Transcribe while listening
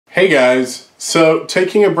Hey guys, so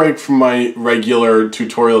taking a break from my regular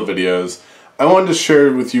tutorial videos, I wanted to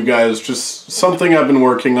share with you guys just something I've been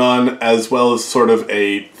working on as well as sort of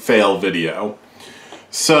a fail video.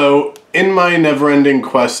 So in my never-ending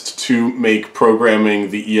quest to make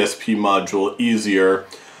programming the ESP module easier,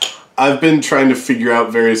 I've been trying to figure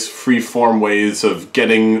out various free-form ways of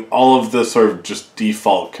getting all of the sort of just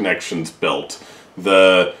default connections built.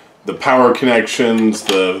 The power connections,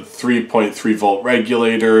 the 3.3 volt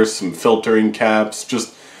regulator, some filtering caps,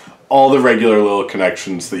 just all the regular little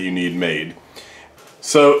connections that you need made.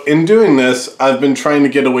 So in doing this, I've been trying to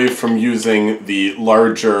get away from using the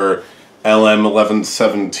larger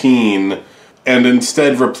LM1117 and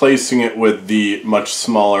instead replacing it with the much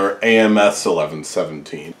smaller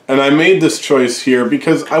AMS1117. And I made this choice here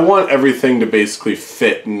because I want everything to basically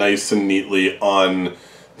fit nice and neatly on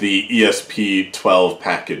the ESP12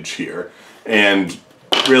 package here. And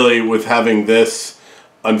really with having this,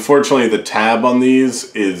 unfortunately the tab on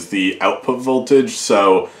these is the output voltage,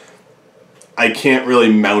 so I can't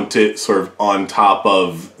really mount it sort of on top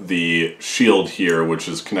of the shield here, which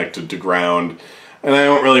is connected to ground. And I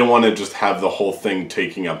don't really want to just have the whole thing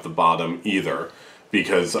taking up the bottom either,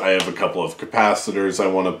 because I have a couple of capacitors I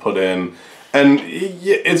want to put in, and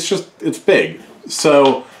it's big.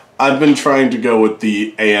 So I've been trying to go with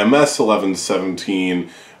the AMS1117,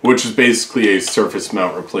 which is basically a surface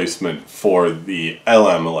mount replacement for the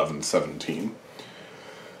LM1117.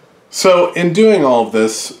 So in doing all of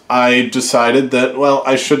this, I decided that, well,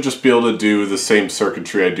 I should just be able to do the same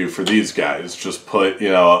circuitry I do for these guys. Just put, you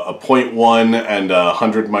know, a 0.1 and a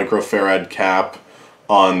 100 microfarad cap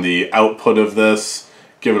on the output of this,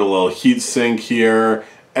 give it a little heat sink here,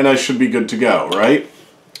 and I should be good to go, right?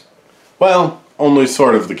 Well, only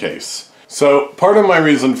sort of the case. So part of my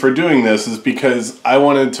reason for doing this is because I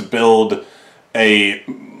wanted to build a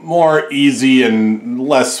more easy and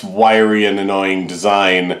less wiry and annoying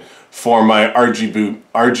design for my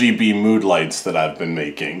RGB mood lights that I've been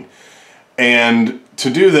making. And to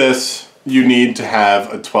do this, you need to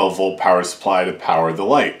have a 12 volt power supply to power the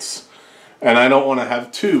lights. And I don't want to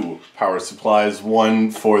have two power supplies, one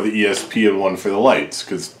for the ESP and one for the lights,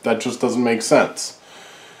 because that just doesn't make sense.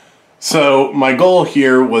 So my goal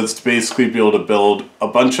here was to basically be able to build a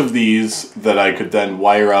bunch of these that I could then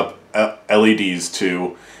wire up LEDs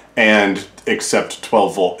to and accept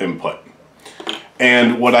 12 volt input.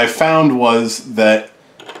 And what I found was that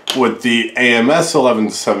with the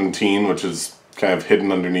AMS1117, which is kind of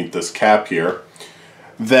hidden underneath this cap here,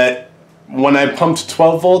 that when I pumped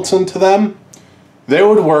 12 volts into them, they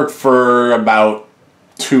would work for about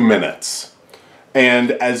 2 minutes.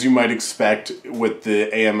 And as you might expect, with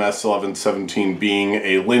the AMS1117 being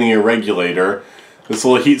a linear regulator, this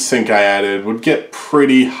little heat sink I added would get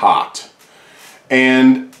pretty hot.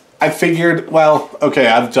 And I figured, well, okay,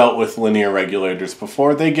 I've dealt with linear regulators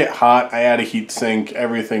before. They get hot, I add a heat sink,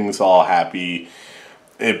 everything's all happy.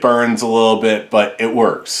 It burns a little bit, but it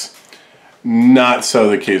works. Not so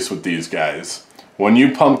the case with these guys. When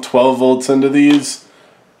you pump 12 volts into these,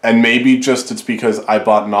 and maybe just it's because I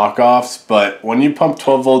bought knockoffs, but when you pump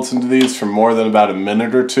 12 volts into these for more than about a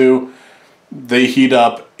minute or two, they heat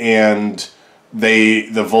up and the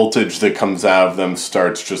voltage that comes out of them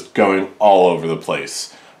starts just going all over the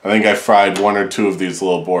place. I think I fried one or two of these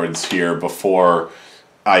little boards here before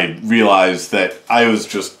I realized that I was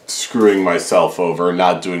just screwing myself over,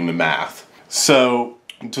 not doing the math. So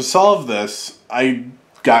to solve this, I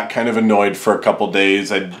got kind of annoyed for a couple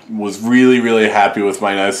days. I was really happy with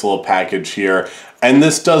my nice little package here. And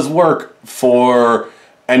this does work for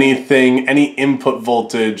anything, any input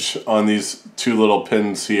voltage on these two little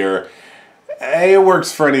pins here. It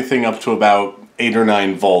works for anything up to about 8 or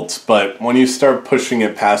 9 volts, but when you start pushing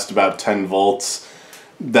it past about 10 volts,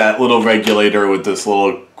 that little regulator with this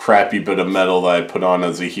little crappy bit of metal that I put on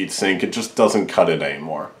as a heat sink, it just doesn't cut it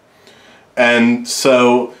anymore. And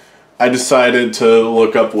so I decided to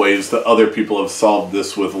look up ways that other people have solved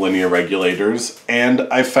this with linear regulators, and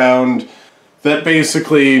I found that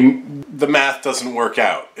basically the math doesn't work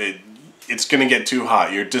out. It's going to get too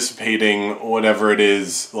hot. You're dissipating whatever it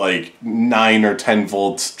is, like 9 or 10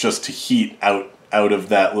 volts just to heat out of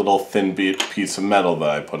that little thin piece of metal that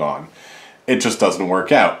I put on. It just doesn't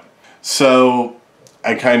work out. So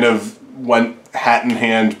I kind of went hat in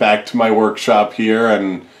hand back to my workshop here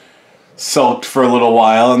and sulked for a little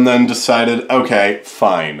while and then decided, okay,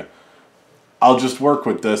 fine. I'll just work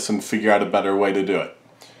with this and figure out a better way to do it.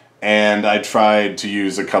 And I tried to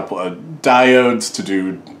use a couple of diodes to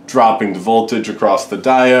do dropping the voltage across the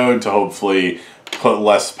diode to hopefully put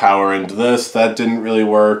less power into this. That didn't really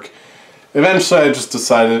work. Eventually I just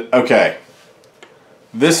decided, okay,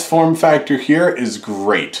 This form factor here is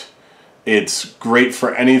great. It's great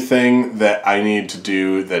for anything that I need to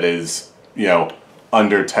do that is, you know,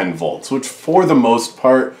 under 10 volts, which for the most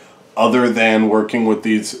part, other than working with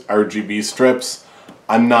these RGB strips,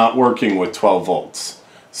 I'm not working with 12 volts.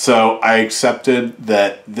 So I accepted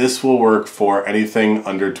that this will work for anything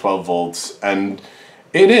under 12 volts, and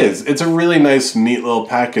it is. It's a really nice, neat little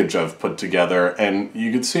package I've put together, and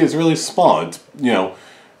you can see it's really small. It's, you know,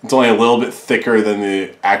 it's only a little bit thicker than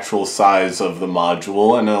the actual size of the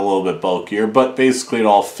module and a little bit bulkier, but basically it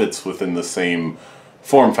all fits within the same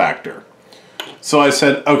form factor. So I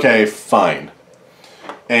said, okay, fine.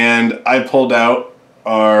 And I pulled out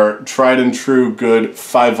our tried and true good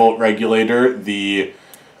 5-volt regulator, the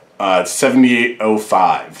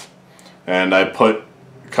 7805. And I put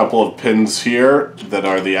a couple of pins here that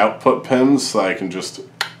are the output pins, so I can just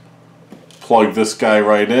plug this guy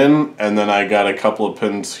right in, and then I got a couple of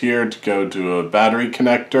pins here to go to a battery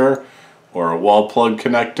connector or a wall plug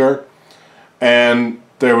connector, and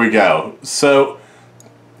there we go. So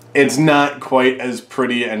it's not quite as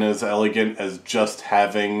pretty and as elegant as just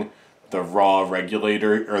having the raw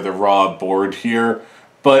regulator or the raw board here,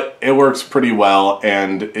 but it works pretty well,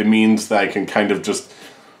 and it means that I can kind of just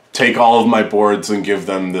take all of my boards and give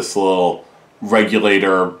them this little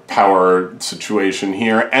regulator power situation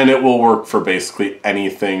here, and it will work for basically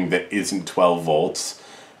anything that isn't 12 volts.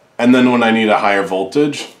 And then when I need a higher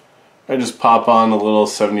voltage, I just pop on a little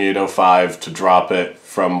 7805 to drop it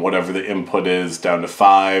from whatever the input is down to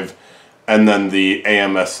 5, and then the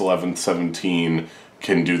AMS1117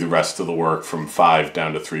 can do the rest of the work from 5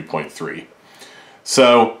 down to 3.3.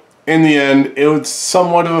 So in the end, it was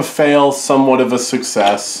somewhat of a fail, somewhat of a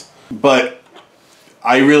success, but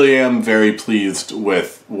I really am very pleased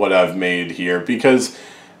with what I've made here, because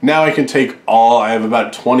now I can take I have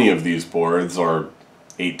about 20 of these boards, or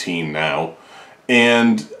 18 now,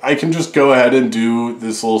 and I can just go ahead and do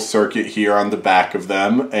this little circuit here on the back of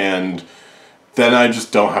them, and then I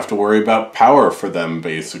just don't have to worry about power for them,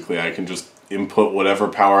 basically. I can just input whatever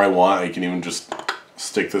power I want. I can even just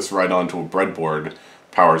stick this right onto a breadboard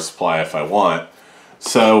power supply if I want.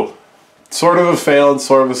 So, sort of a fail and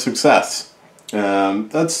sort of a success.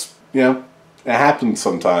 That's, you know, it happens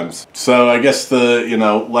sometimes. So I guess the, you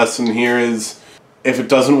know, lesson here is if it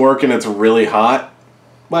doesn't work and it's really hot,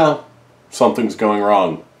 well, something's going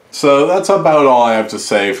wrong. So that's about all I have to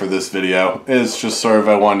say for this video. It's just sort of,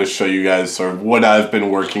 I wanted to show you guys sort of what I've been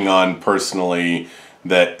working on personally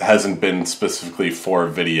that hasn't been specifically for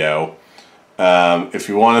video. If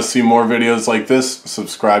you want to see more videos like this,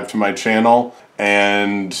 subscribe to my channel,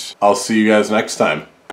 and I'll see you guys next time.